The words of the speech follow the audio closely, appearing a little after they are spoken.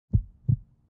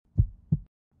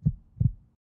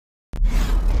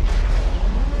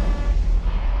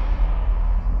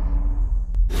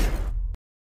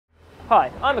Hi,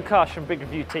 I'm Akash from Big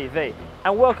Review TV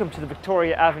and welcome to the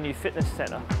Victoria Avenue Fitness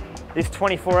Centre. This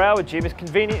 24-hour gym is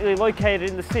conveniently located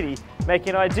in the city,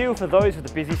 making it ideal for those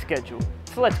with a busy schedule.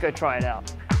 So let's go try it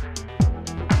out.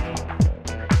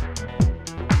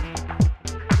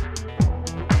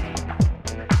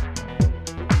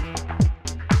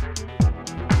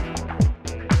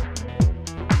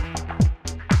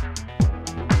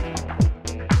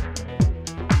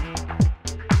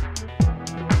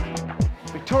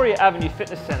 Victoria Avenue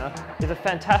Fitness Centre is a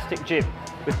fantastic gym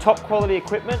with top quality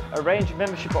equipment, a range of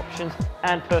membership options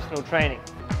and personal training.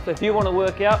 So if you want to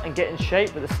work out and get in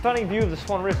shape with a stunning view of the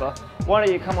Swan River, why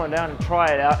don't you come on down and try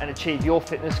it out and achieve your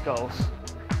fitness goals.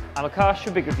 I'm Akash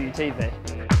from Big Review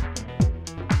TV.